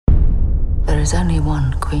is only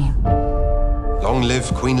one queen. Long live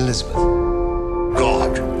Queen Elizabeth.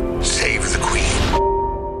 God, save the Queen.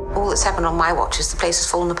 All that's happened on my watch is the place has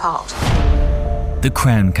fallen apart. The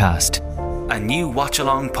Crown Cast, a new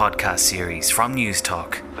watch-along podcast series from News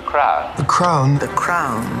Talk. The Crown. The Crown. The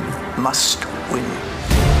Crown must win.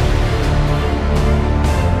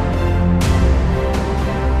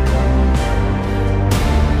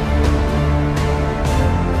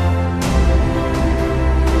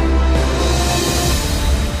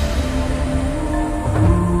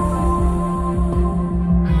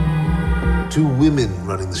 Two women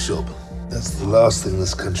running the shop. That's the last thing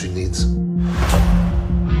this country needs.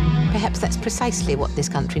 Perhaps that's precisely what this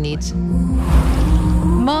country needs.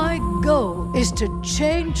 My goal is to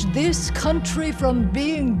change this country from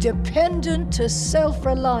being dependent to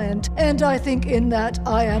self-reliant, and I think in that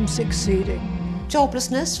I am succeeding.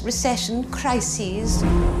 Joblessness, recession, crises.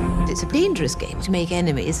 It's a dangerous game to make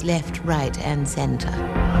enemies left, right, and centre.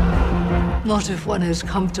 Not if one is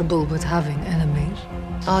comfortable with having enemies.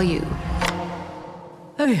 Are you?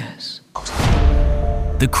 Oh, yes.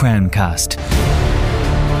 The Crown Cast.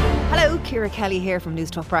 Hello, Ciara Kelly here from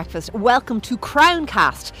News Talk Breakfast. Welcome to Crown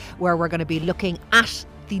Cast, where we're going to be looking at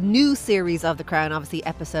the new series of The Crown. Obviously,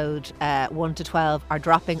 episode 1 to 12 are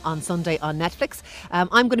dropping on Sunday on Netflix. I'm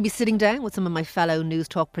going to be sitting down with some of my fellow News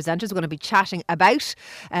Talk presenters. We're going to be chatting about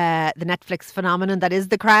the Netflix phenomenon that is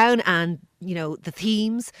The Crown, and you know, the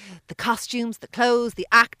themes, the costumes, the clothes, the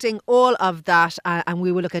acting, all of that. And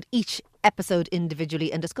we will look at each episode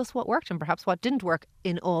individually and discuss what worked and perhaps what didn't work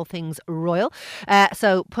in all things royal.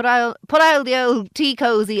 So put out the old tea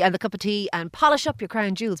cosy and the cup of tea and polish up your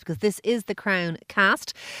crown jewels, because this is the Crown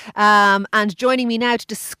Cast. And joining me now to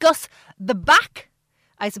discuss the back,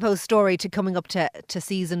 I suppose, story to coming up to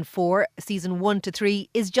season 4, season 1 to 3,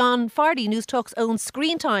 is John Fardy, News Talk's own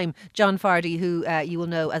screen time John Fardy, who you will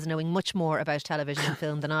know as knowing much more about television and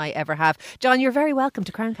film than I ever have. John, you're very welcome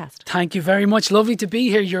to Crowncast. Thank you very much. Lovely to be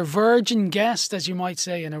here. Your virgin guest, as you might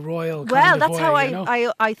say, in a royal kind well, of that's way, how you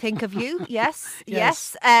know? I think of you. Yes,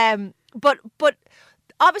 Yes. yes. But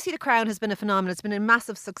obviously, The Crown has been a phenomenon. It's been a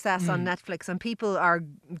massive success on Netflix, and people are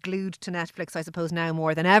glued to Netflix, I suppose, now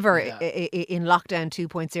more than ever in lockdown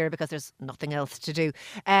 2.0, because there's nothing else to do.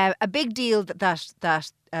 A big deal that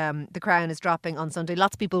The Crown is dropping on Sunday.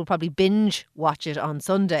 Lots of people will probably binge watch it on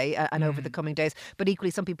Sunday and over the coming days, but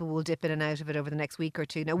equally some people will dip in and out of it over the next week or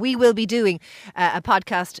two. Now, we will be doing a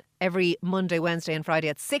podcast every Monday, Wednesday and Friday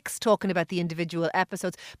at 6, talking about the individual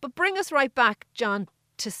episodes. But bring us right back, John,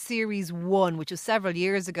 to series 1, which was several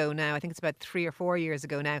years ago now. I think it's about 3 or 4 years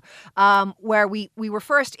ago now, where we were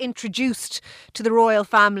first introduced to the royal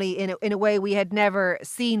family in a way we had never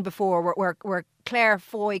seen before, where Claire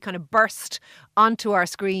Foy kind of burst onto our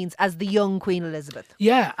screens as the young Queen Elizabeth.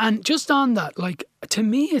 Yeah, and just on that, like, to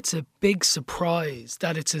me, it's a big surprise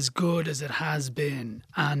that it's as good as it has been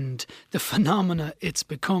and the phenomena it's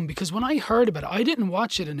become. Because when I heard about it, I didn't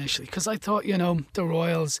watch it initially because I thought, you know, the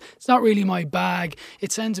royals, it's not really my bag.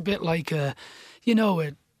 It sounds a bit like a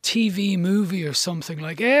TV movie or something,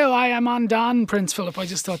 like, oh, I am undone, Prince Philip. I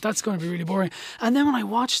just thought that's going to be really boring. And then when I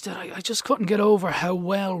watched it, I just couldn't get over how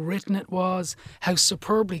well written it was, how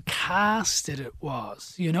superbly casted it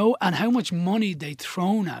was, you know, and how much money they'd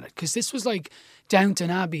thrown at it. Because this was like Downton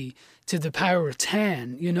Abbey to the power of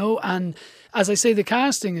 10, you know, and as I say, the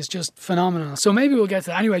casting is just phenomenal. So maybe we'll get to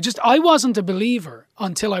that. Anyway, I wasn't a believer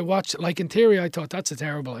until I watched it. Like, in theory, I thought that's a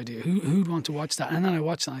terrible idea. Who'd want to watch that? And then I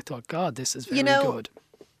watched it and I thought, God, this is very good.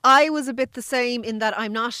 I was a bit the same in that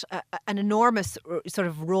I'm not an enormous sort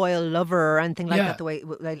of royal lover or anything like that, the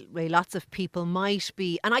way lots of people might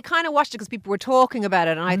be. And I kind of watched it because people were talking about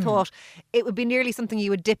it, and I thought it would be nearly something you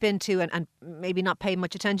would dip into and maybe not pay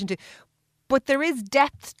much attention to. But there is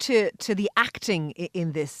depth to the acting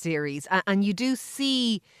in this series, and you do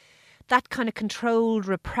see that kind of controlled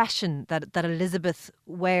repression that Elizabeth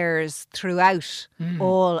wears throughout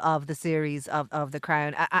all of the series of The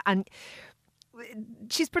Crown. And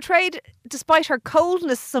she's portrayed, despite her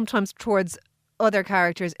coldness sometimes towards other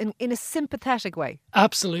characters, in a sympathetic way.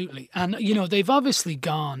 Absolutely. And, you know, they've obviously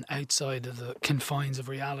gone outside of the confines of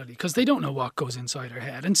reality because they don't know what goes inside her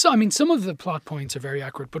head. And so, I mean, some of the plot points are very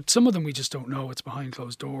accurate, but some of them we just don't know. It's behind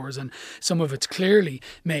closed doors, and some of it's clearly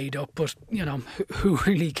made up, but, you know, who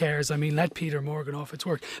really cares? I mean, let Peter Morgan off its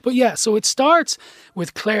work. But yeah, so it starts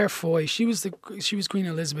with Claire Foy. She was Queen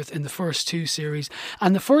Elizabeth in the first 2 series,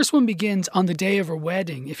 and the first one begins on the day of her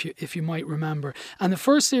wedding, if you might remember. And the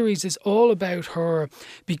first series is all about her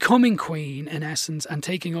becoming queen, in essence, and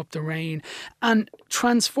taking up the reign and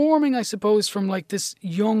transforming, I suppose, from like this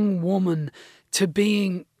young woman to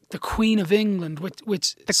being the Queen of England,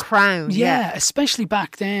 which The crown, yeah, especially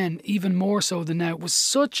back then, even more so than now, was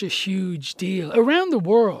such a huge deal around the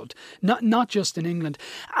world, not just in England.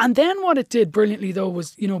 And then what it did brilliantly, though,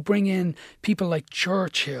 was, you know, bring in people like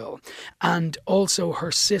Churchill and also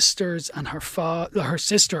her sisters and her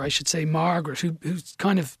sister, I should say, Margaret, who's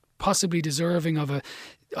kind of possibly deserving of a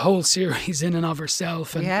whole series in and of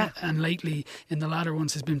herself, and lately in the latter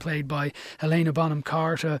ones has been played by Helena Bonham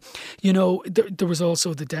Carter. You know, there was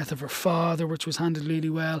also the death of her father, which was handled really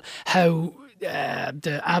well. How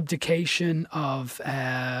the abdication of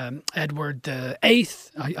Edward VIII.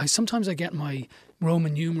 I sometimes I get my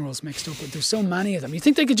Roman numerals mixed up, but there's so many of them. You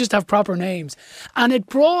think they could just have proper names. And it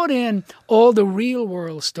brought in all the real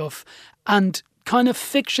world stuff and kind of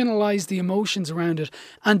fictionalized the emotions around it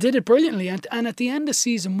and did it brilliantly. And at the end of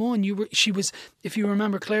season 1, she was, if you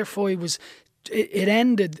remember, Claire Foy was, it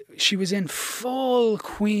ended, she was in full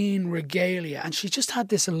Queen regalia and she just had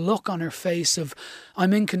this look on her face of,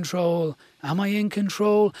 I'm in control. Am I in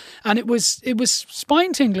control? And it was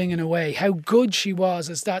spine-tingling in a way how good she was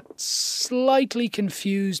as that slightly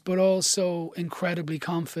confused but also incredibly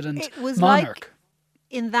confident It was monarch. like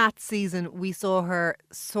in that season we saw her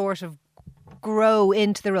sort of grow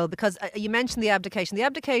into the role, because you mentioned the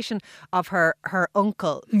abdication of her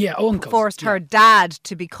uncle. Yeah, uncle forced her dad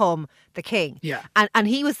to become the king. Yeah. And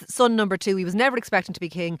he was son number 2. He was never expecting to be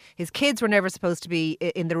king. His kids were never supposed to be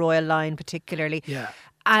in the royal line particularly. Yeah.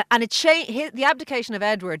 And it changed. The abdication of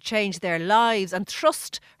Edward changed their lives, and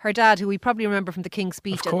thrust her dad, who we probably remember from the King's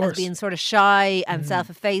Speech as being sort of shy and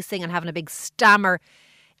self-effacing and having a big stammer,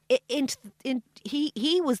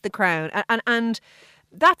 he was the crown, and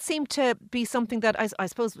that seemed to be something that I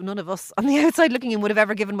suppose none of us on the outside looking in would have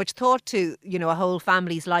ever given much thought to. You know, a whole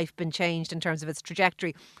family's life been changed in terms of its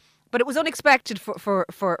trajectory. But it was unexpected for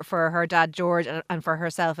her dad George and for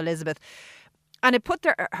herself Elizabeth. And it put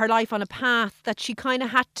her life on a path that she kind of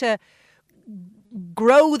had to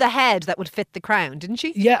grow the head that would fit the crown, didn't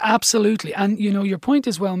she? Yeah, absolutely. And, you know, your point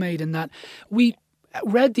is well made in that we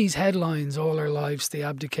read these headlines all our lives, the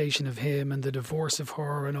abdication of him and the divorce of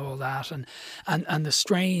her and all that, and the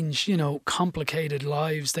strange, you know, complicated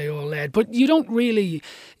lives they all led. But you don't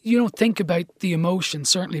think about the emotion,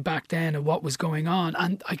 certainly back then, of what was going on.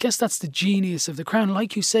 And I guess that's the genius of the crown,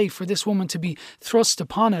 like you say, for this woman to be thrust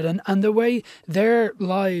upon it, and the way their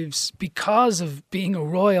lives, because of being a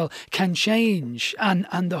royal, can change, and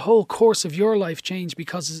the whole course of your life change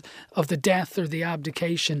because of the death or the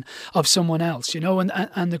abdication of someone else, you know.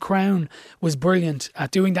 And the crown was brilliant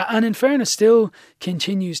at doing that, and in fairness still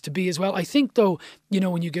continues to be as well. I think though, you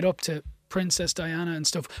know, when you get up to Princess Diana and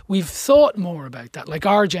stuff, we've thought more about that, like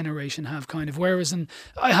our generation have kind of, whereas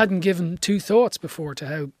I hadn't given 2 thoughts before to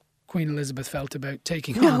how Queen Elizabeth felt about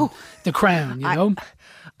taking on the crown, you know.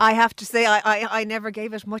 I have to say I never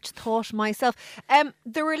gave it much thought myself.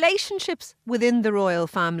 The relationships within the royal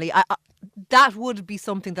family, that would be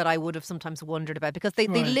something that I would have sometimes wondered about, because they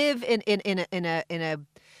live in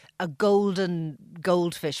a golden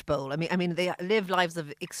goldfish bowl. I mean, they live lives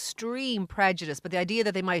of extreme prejudice, but the idea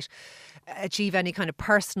that they might achieve any kind of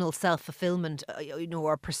personal self-fulfillment, you know,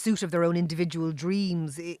 or pursuit of their own individual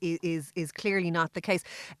dreams is clearly not the case.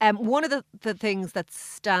 One of the things that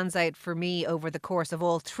stands out for me over the course of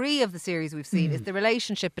all 3 of the series we've seen is the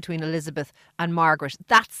relationship between Elizabeth and Margaret.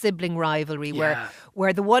 That sibling rivalry,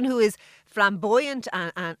 where the one who is flamboyant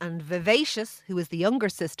and vivacious, who is the younger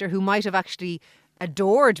sister, who might have actually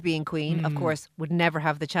adored being queen, of course, would never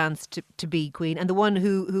have the chance to be queen. And the one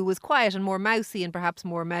who was quiet and more mousy and perhaps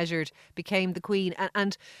more measured became the queen.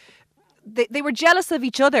 And they were jealous of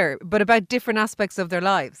each other, but about different aspects of their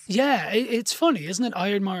lives. Yeah, it's funny, isn't it?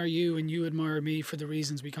 I admire you and you admire me for the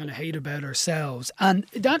reasons we kind of hate about ourselves. And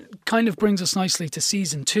that kind of brings us nicely to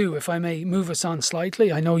season 2, if I may move us on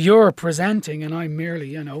slightly. I know you're presenting and I'm merely,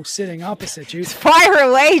 you know, sitting opposite you. Fire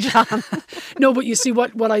away, John. No, but you see,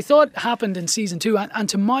 what I thought happened in season 2, and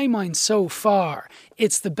to my mind so far,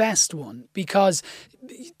 it's the best one, because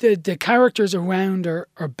the characters around her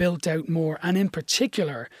are built out more, and in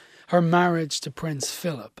particular her marriage to Prince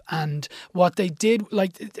Philip and what they did.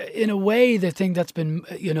 Like, in a way, the thing that's been,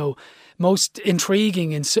 you know, most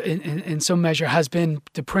intriguing in some measure has been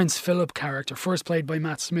the Prince Philip character, first played by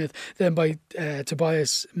Matt Smith, then by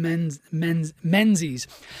Tobias Menzies,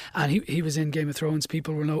 and he was in Game of Thrones,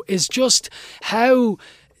 people will know, is just how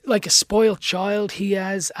like a spoiled child he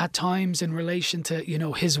is at times in relation to, you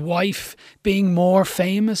know, his wife being more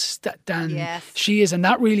famous than she is, and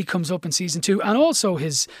that really comes up in season 2, and also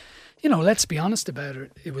his let's be honest about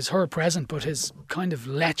it. It was her present, but his kind of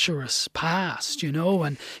lecherous past,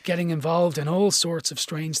 and getting involved in all sorts of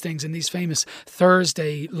strange things in these famous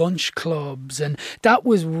Thursday lunch clubs. And that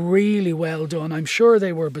was really well done. I'm sure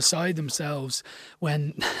they were beside themselves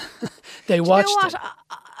when they watched it.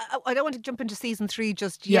 I don't want to jump into season 3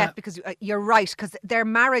 just yet because you're right, because their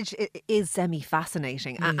marriage is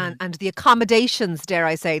semi-fascinating and the accommodations, dare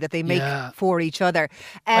I say, that they make for each other.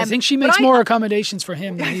 I think she makes more accommomodations for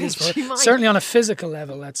him than he does for her. Certainly on a physical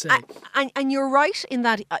level, let's say. And you're right in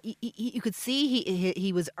that you could see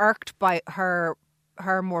he was irked by her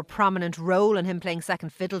more prominent role and him playing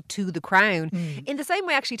second fiddle to the crown. In the same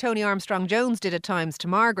way, actually, Tony Armstrong-Jones did at times to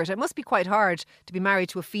Margaret. It must be quite hard to be married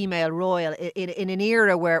to a female royal in an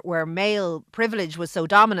era where male privilege was so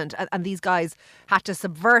dominant, and these guys had to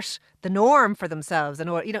subvert the norm for themselves. And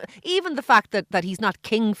even the fact that he's not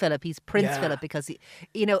King Philip, he's Prince Philip, because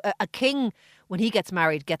a king, when he gets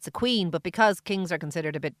married, gets a queen, but because kings are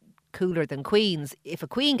considered a bit cooler than queens, if a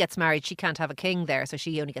queen gets married, she can't have a king there, so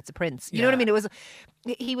she only gets a prince. You know what I mean?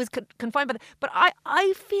 He was confined by that. But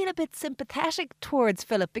I feel a bit sympathetic towards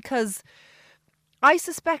Philip, because I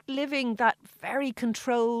suspect living that very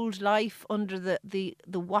controlled life under the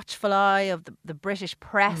watchful eye of the British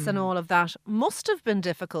press and all of that must have been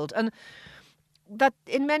difficult. And that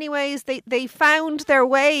in many ways they found their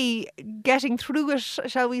way getting through it,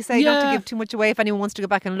 shall we say, not to give too much away if anyone wants to go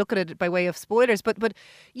back and look at it by way of spoilers. But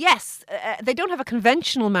yes, they don't have a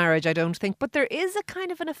conventional marriage, I don't think, but there is a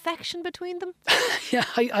kind of an affection between them.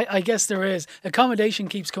 I guess there is. Accommodation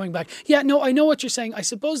keeps coming back. Yeah, no, I know what you're saying. I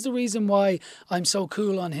suppose the reason why I'm so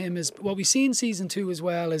cool on him is what we see in season 2 as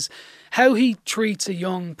well is how he treats a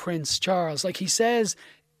young Prince Charles. Like he says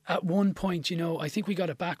at one point, I think we got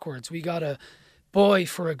it backwards. We got a boy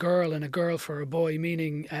for a girl and a girl for a boy,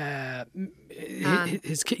 meaning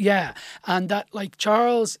his kid. Yeah, and that like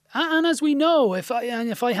Charles, and as we know, if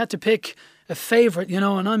I had to pick a favourite,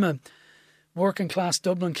 and I'm a working class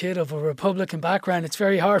Dublin kid of a Republican background, it's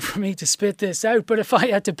very hard for me to spit this out. But if I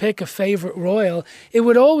had to pick a favourite royal, it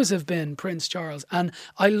would always have been Prince Charles. And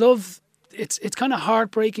I love. It's kind of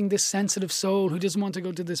heartbreaking, this sensitive soul who doesn't want to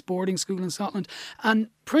go to this boarding school in Scotland. And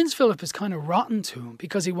Prince Philip is kind of rotten to him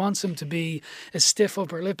because he wants him to be a stiff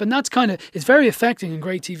upper lip. And that's it's very affecting and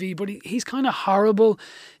great TV, but he's kind of horrible.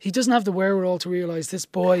 He doesn't have the wherewithal to realise this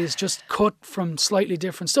boy is just cut from slightly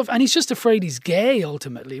different stuff. And he's just afraid he's gay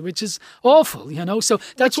ultimately, which is awful, So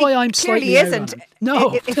that's why I'm slightly out on him.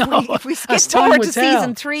 No, if we skip forward to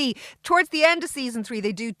season 3, towards the end of season 3,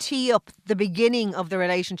 they do tee up the beginning of the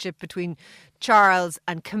relationship between Charles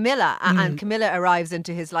and Camilla, and Camilla arrives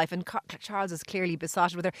into his life, and Charles is clearly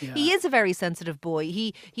besotted with her. Yeah. He is a very sensitive boy.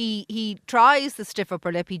 He tries the stiff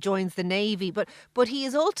upper lip. He joins the Navy, but he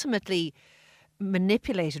is ultimately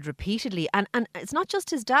manipulated repeatedly, and it's not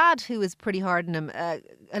just his dad who is pretty hard on him.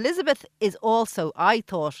 Elizabeth is also, I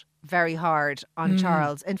thought, very hard on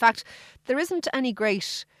Charles. In fact, there isn't any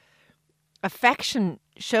great affection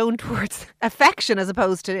shown towards as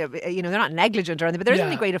opposed to they're not negligent or anything, but there isn't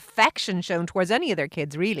any great affection shown towards any of their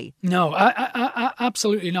kids, really. No,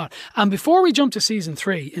 absolutely not. And before we jump to season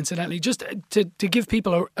 3, incidentally, just to give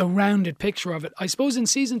people a rounded picture of it, I suppose in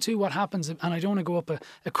season 2 what happens, and I don't want to go up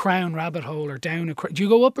a crown rabbit hole or down do you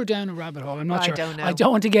go up or down a rabbit hole? I'm not sure. I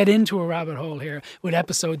don't want to get into a rabbit hole here with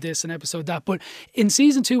episode this and episode that, but in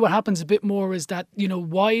season 2 what happens a bit more is that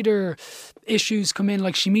wider issues come in,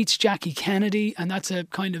 like she meets Jackie Kennedy, and that's a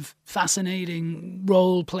kind of fascinating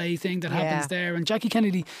role play thing that happens there, and Jackie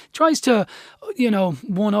Kennedy tries to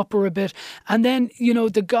one up her a bit, and then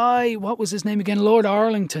the guy, what was his name again, Lord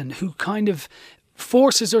Arlington, who kind of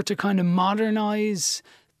forces her to kind of modernise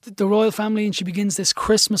the royal family, and she begins this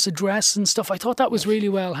Christmas address and stuff. I thought that was really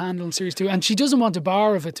well handled in series 2, and she doesn't want a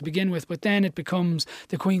bar of it to begin with, but then it becomes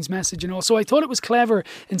the Queen's message and all. So I thought it was clever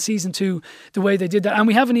in season 2 the way they did that. And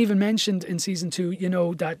we haven't even mentioned in season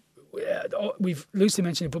 2 that we've loosely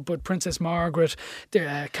mentioned it, but Princess Margaret,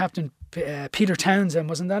 Captain Peter Townsend,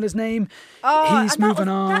 wasn't that his name? He's moving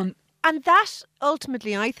on. And that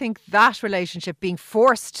ultimately, I think that relationship being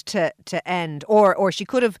forced to end, or she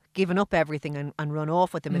could have given up everything and run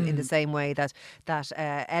off with him in the same way that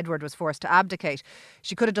Edward was forced to abdicate.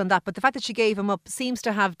 She could have done that, but the fact that she gave him up seems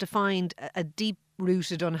to have defined a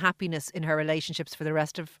deep-rooted unhappiness in her relationships for the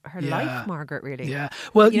rest of her life, Margaret, really. Yeah.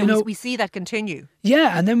 Well, we see that continue.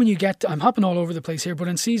 Yeah, and then when you get I'm hopping all over the place here, but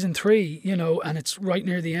in season 3, and it's right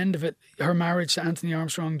near the end of it, her marriage to Anthony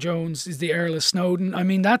Armstrong-Jones is the Earl of Snowdon. I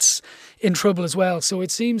mean, that's in trouble as well. So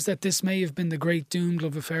it seems that this may have been the great doomed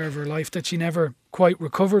love affair of her life that she never quite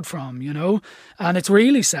recovered from, and it's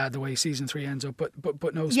really sad the way season 3 ends up,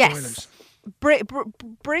 but no spoilers.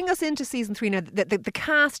 bring us into season 3 now. The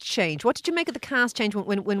cast change. What did you make of the cast change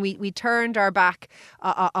when we turned our back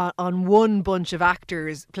on one bunch of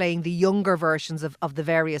actors playing the younger versions of the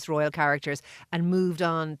various royal characters and moved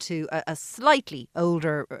on to a slightly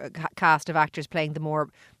older cast of actors playing the more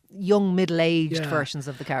young, middle-aged versions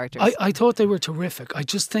of the characters? I thought they were terrific. I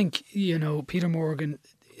just think, Peter Morgan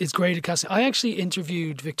is great at casting. I actually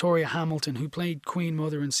interviewed Victoria Hamilton, who played Queen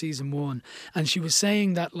Mother in season 1, and she was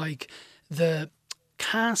saying that the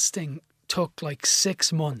casting took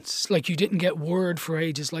 6 months. You didn't get word for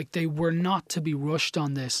ages. They were not to be rushed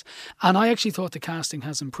on this. And I actually thought the casting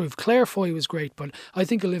has improved. Claire Foy was great, but I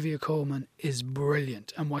think Olivia Colman is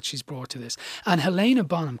brilliant and what she's brought to this. And Helena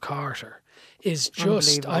Bonham Carter is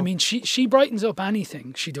just, I mean, she brightens up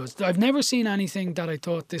anything she does. I've never seen anything that I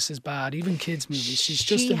thought this is bad, even kids' movies. She's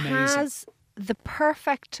just amazing. She has the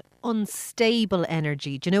perfect unstable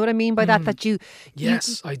energy. Do you know what I mean by that? That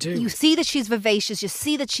Yes, I do. You see that she's vivacious, you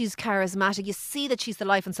see that she's charismatic, you see that she's the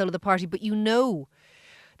life and soul of the party, but you know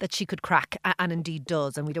that she could crack, and indeed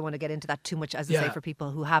does. And we don't want to get into that too much, as I say, for people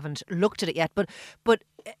who haven't looked at it yet. But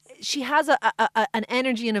she has an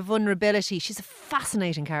energy and a vulnerability. She's a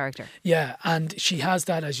fascinating character. Yeah, and she has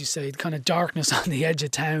that, as you say, kind of darkness on the edge of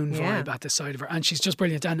town vibe at the side of her. And she's just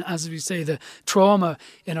brilliant. And as we say, the trauma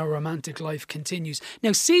in her romantic life continues.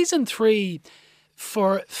 Now, season 3...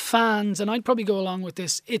 for fans, and I'd probably go along with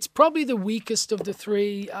this, it's probably the weakest of the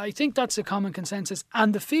 3. I think that's a common consensus.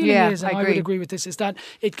 And the feeling is, and I would agree with this, is that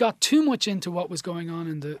it got too much into what was going on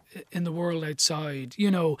in the world outside.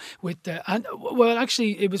 With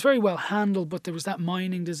actually, it was very well handled, but there was that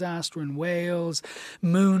mining disaster in Wales,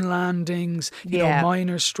 moon landings,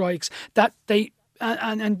 miner strikes, that they.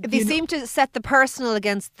 And they seem to set the personal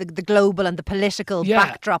against the global and the political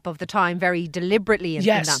backdrop of the time very deliberately in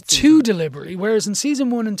that season. Too deliberately. Whereas in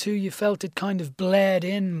season 1 and 2, you felt it kind of bled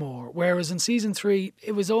in more. Whereas in season 3,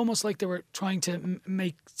 it was almost like they were trying to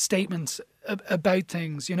make statements about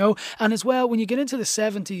things, And as well, when you get into the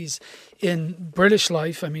 70s in British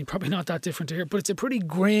life, I mean, probably not that different to here, but it's a pretty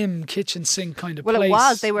grim kitchen sink kind of place. Well, it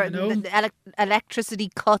was. They were the electricity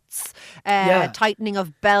cuts, tightening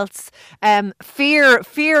of belts,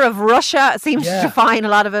 fear of Russia seems to define a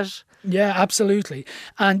lot of it. Yeah, absolutely.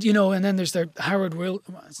 And, and then there's the Harold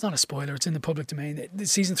it's not a spoiler, it's in the public domain. The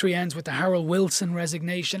season 3 ends with the Harold Wilson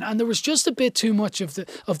resignation. And there was just a bit too much of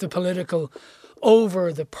the political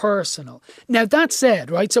over the personal. Now, that said,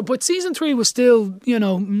 right, but season 3 was still,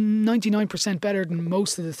 99% better than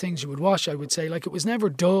most of the things you would watch, I would say. It was never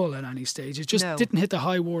dull at any stage. It just didn't hit the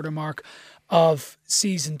high water mark of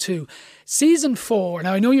season 2. Season 4,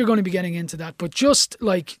 now I know you're going to be getting into that, but just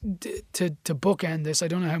to bookend this, I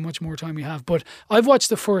don't know how much more time we have, but I've watched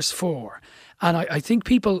the first 4, and I think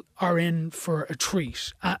people are in for a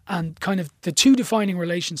treat. And kind of the 2 defining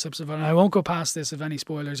relationships of it, and I won't go past this if any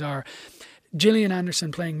spoilers are, Gillian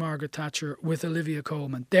Anderson playing Margaret Thatcher with Olivia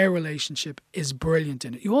Colman. Their relationship is brilliant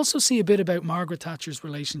in it. You also see a bit about Margaret Thatcher's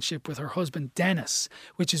relationship with her husband Dennis,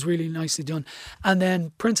 which is really nicely done. And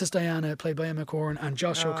then Princess Diana, played by Emma Corrin, and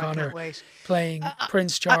Josh O'Connor playing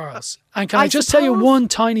Prince Charles. And can I just tell you one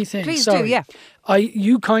tiny thing? Please do, yeah.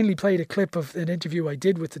 You kindly played a clip of an interview I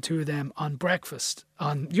did with the 2 of them on breakfast,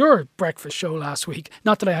 on your breakfast show last week.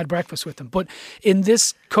 Not that I had breakfast with them, but in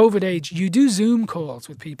this COVID age, you do Zoom calls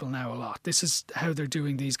with people now a lot. This is how they're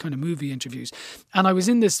doing these kind of movie interviews. And I was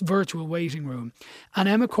in this virtual waiting room, and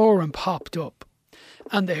Emma Corrin popped up,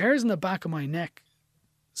 and the hairs on the back of my neck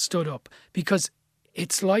stood up, because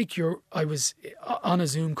it's like I was on a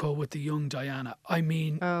Zoom call with the young Diana. I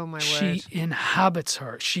mean, she inhabits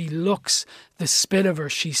her. She looks the spit of her.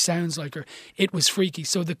 She sounds like her. It was freaky.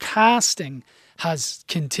 So the casting has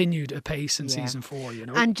continued apace in season 4,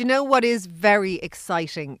 And you know what is very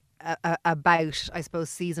exciting about, I suppose,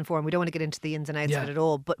 season 4, and we don't want to get into the ins and outs of it at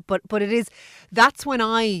all, but it is, that's when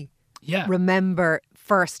I remember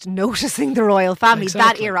first noticing the royal family.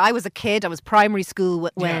 That era. I was a kid. I was primary school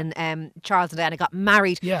when Charles and Diana got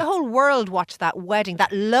married. The whole world watched that wedding,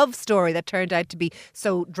 that love story that turned out to be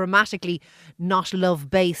so dramatically not love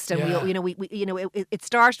based. And it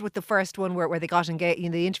started with the first one where they got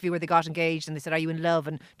engaged. The interview where they got engaged, and they said, "Are you in love?"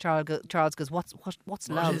 And Charles goes, "What's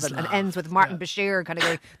love?" And ends with Martin Bashir kind of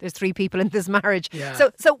going, "There's 3 people in this marriage."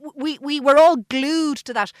 So we were all glued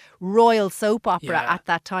to that royal soap opera at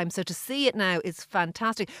that time. So to see it now is fantastic.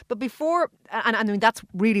 But before, and I mean, that's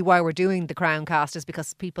really why we're doing the Crown Cast, is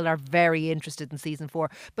because people are very interested in season 4.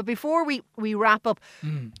 But before we wrap up,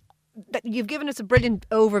 you've given us a brilliant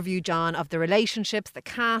overview, John, of the relationships, the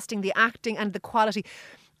casting, the acting and the quality.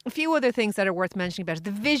 A few other things that are worth mentioning about it.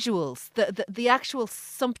 The visuals, the actual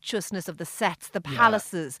sumptuousness of the sets, the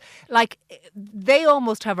palaces. Like, they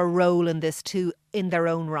almost have a role in this too, in their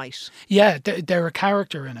own right. Yeah, they're a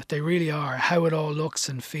character in it. They really are. How it all looks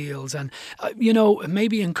and feels. And, you know,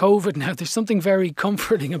 maybe in COVID now, there's something very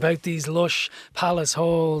comforting about these lush palace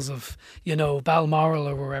halls of, you know, Balmoral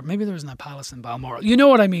or wherever. Maybe there isn't a palace in Balmoral. You know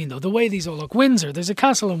what I mean, though? The way these all look. Windsor, there's a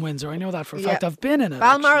castle in Windsor. I know that for a fact. I've been in it.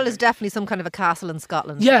 Balmoral is definitely some kind of a castle in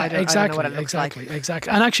Scotland. Yeah, I don't know what it looks exactly. like.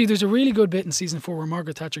 And actually, there's a really good bit in season 4 where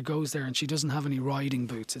Margaret Thatcher goes there and she doesn't have any riding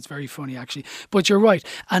boots. It's very funny, actually. But you're right.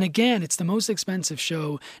 And again, it's the most expensive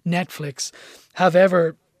show Netflix have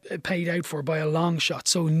ever paid out for by a long shot.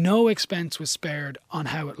 So no expense was spared on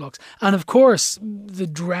how it looks. And of course, the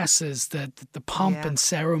dresses, the pomp and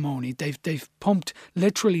ceremony, they've pumped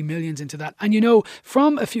literally millions into that. And you know,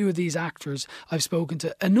 from a few of these actors I've spoken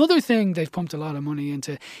to, another thing they've pumped a lot of money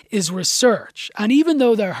into is research. And even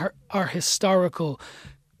though there are historical,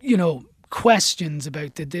 you know, questions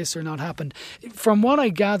about did this or not happen, from what I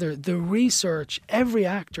gather, the research, every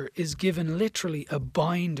actor is given literally a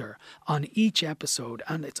binder on each episode,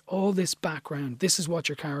 and it's all this background. This is what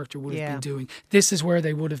your character would have been doing. This is where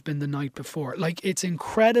they would have been the night before. Like, it's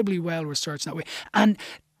incredibly well researched that way. And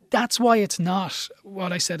that's why it's not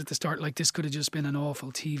what I said at the start, like this could have just been an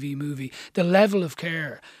awful TV movie. The level of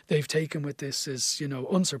care they've taken with this is, you know,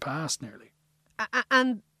 unsurpassed nearly.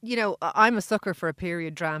 And you know, I'm a sucker for a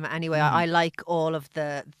period drama anyway. I like all of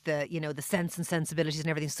the you know, the sense and sensibilities and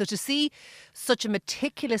everything. So to see such a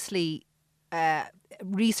meticulously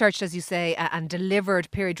researched, as you say, and delivered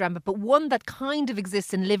period drama, but one that kind of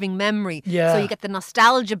exists in living memory. Yeah. So you get the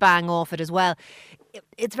nostalgia bang off it as well.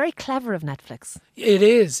 It's very clever of Netflix. It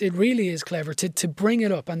is. It really is clever to bring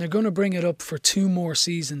it up. And they're going to bring it up for 2 more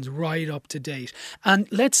seasons right up to date. And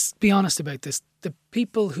let's be honest about this. The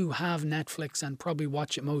people who have Netflix and probably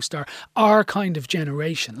watch it most are our kind of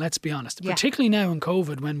generation, let's be honest. Yeah. Particularly now in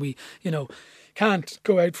COVID when we, you know, can't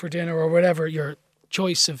go out for dinner or whatever your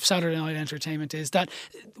choice of Saturday night entertainment is, that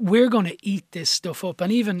we're going to eat this stuff up.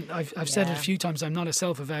 And even I've said it a few times, I'm not a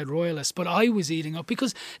self-avowed royalist, but I was eating up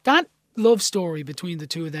because that love story between the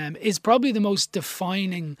two of them is probably the most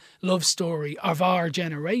defining love story of our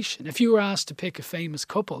generation. If you were asked to pick a famous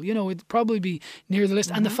couple, you know, it'd probably be near the list.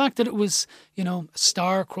 Mm-hmm. And the fact that it was, you know,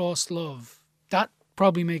 star-crossed love, that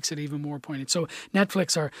probably makes it even more poignant. So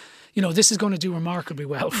Netflix are, you know, this is going to do remarkably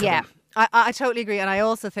well for them. I totally agree. And I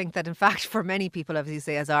also think that, in fact, for many people, as you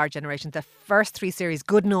say, as our generation, the first 3 series,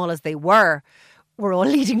 good and all as they were all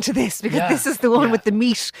leading to this, because this is the one with the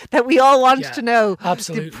meat that we all want to know.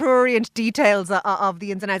 Absolutely. The prurient details of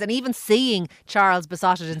the ins and outs. And even seeing Charles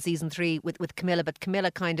besotted in season 3 with Camilla, but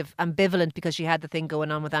Camilla kind of ambivalent because she had the thing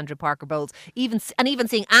going on with Andrew Parker Bowles. Even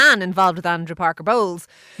seeing Anne involved with Andrew Parker Bowles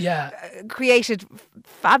created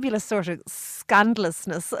fabulous sort of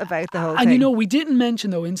scandalousness about the whole thing. And you know, we didn't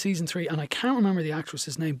mention though in season 3, and I can't remember the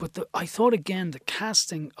actress's name, but I thought again the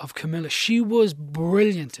casting of Camilla, she was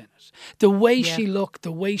brilliant in it. The way she looked,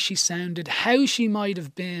 the way she sounded, how she might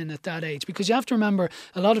have been at that age. Because you have to remember,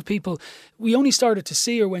 a lot of people, we only started to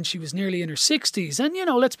see her when she was nearly in her 60s. And, you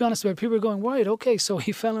know, let's be honest about it, people are going, right, okay, so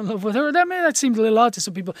he fell in love with her. That seemed a little odd to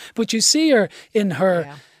some people. But you see her in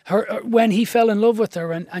her when he fell in love with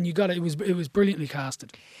her, and you got it. It was brilliantly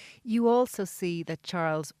casted. You also see that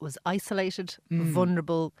Charles was isolated,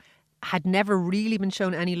 vulnerable, had never really been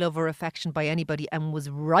shown any love or affection by anybody, and was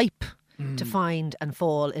ripe to find and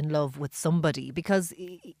fall in love with somebody, because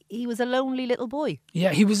he was a lonely little boy.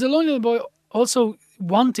 Yeah, he was a lonely little boy, also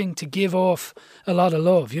wanting to give off a lot of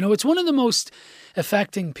love. You know, it's one of the most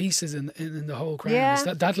affecting pieces in the whole Crown. Is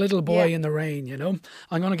that little boy in the rain, you know.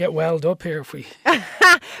 I'm going to get welled up here if we...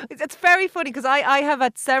 It's very funny because I have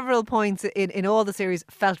at several points in all the series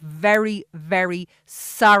felt very, very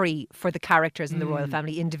sorry for the characters in the royal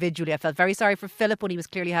family individually. I felt very sorry for Philip when he was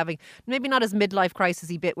clearly having, maybe not his midlife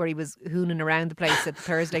crisis-y bit where he was hooning around the place at the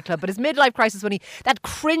Thursday Club, but his midlife crisis when that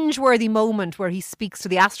cringe-worthy moment where he speaks to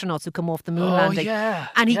the astronauts who come off the moon landing.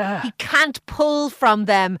 And he can't pull from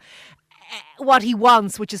them what he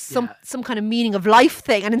wants, which is some kind of meaning of life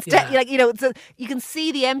thing, and instead, like, you know, you can see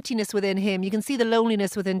the emptiness within him, you can see the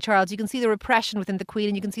loneliness within Charles, you can see the repression within the Queen,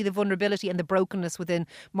 and you can see the vulnerability and the brokenness within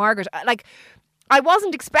Margaret. Like, I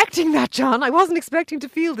wasn't expecting that, John. I wasn't expecting to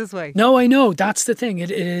feel this way. No, I know. That's the thing. It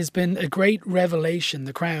has been a great revelation,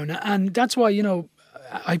 The Crown, and that's why, you know,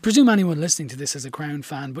 I presume anyone listening to this is a Crown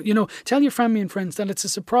fan, but, you know, tell your family and friends that it's a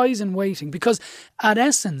surprise in waiting, because at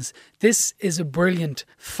essence, this is a brilliant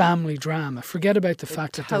family drama. Forget about the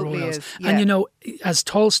fact that they're royals. And, you know, as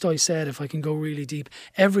Tolstoy said, if I can go really deep,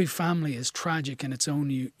 every family is tragic in its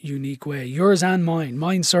own unique way. Yours and mine.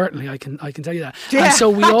 Mine certainly, I can tell you that. Yeah, and so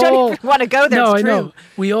we I all don't even want to go there. No, it's I true. know.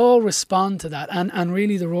 We all respond to that, and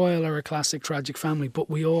really the royal are a classic tragic family, but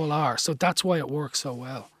we all are. So that's why it works so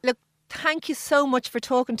well. Look, thank you so much for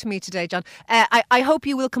talking to me today, John. I hope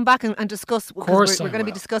you will come back and discuss, because we're going to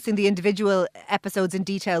be discussing the individual episodes in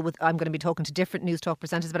detail. I'm going to be talking to different News Talk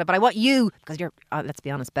presenters about it, but I want you, because you're, let's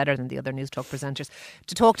be honest, better than the other News Talk presenters,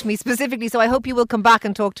 to talk to me specifically. So I hope you will come back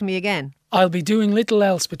and talk to me again. I'll be doing little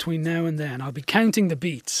else between now and then. I'll be counting the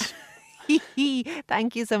beats.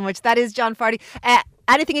 Thank you so much. That is John Fardy.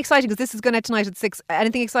 Anything exciting, because this is going out tonight at 6.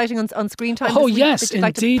 Anything exciting on screen time? Oh, this week yes, that you'd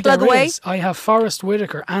like indeed to plug there away? is. I have Forrest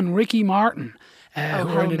Whitaker and Ricky Martin who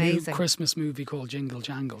are in a new amazing. Christmas movie called Jingle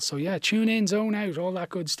Jangle. So yeah, tune in, zone out, all that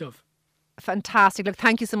good stuff. Fantastic. Look,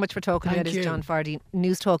 thank you so much for talking to me. Thank That is you. John Fardy,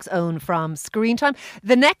 News Talk's own from Screen Time.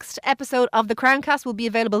 The next episode of The Crowncast will be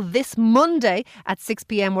available this Monday at 6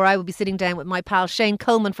 p.m, where I will be sitting down with my pal Shane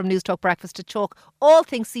Coleman from News Talk Breakfast to talk all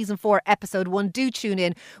things Season 4, Episode 1. Do tune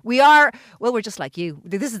in. We're just like you.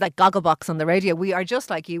 This is like Gogglebox on the radio. We are just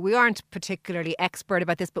like you. We aren't particularly expert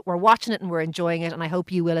about this, but we're watching it and we're enjoying it, and I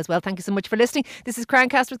hope you will as well. Thank you so much for listening. This is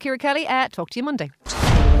Crowncast with Ciara Kelly. Talk to you Monday.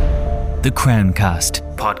 The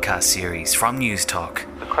Crowncast podcast series from News Talk.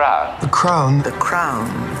 The Crown. The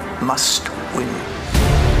crown must win.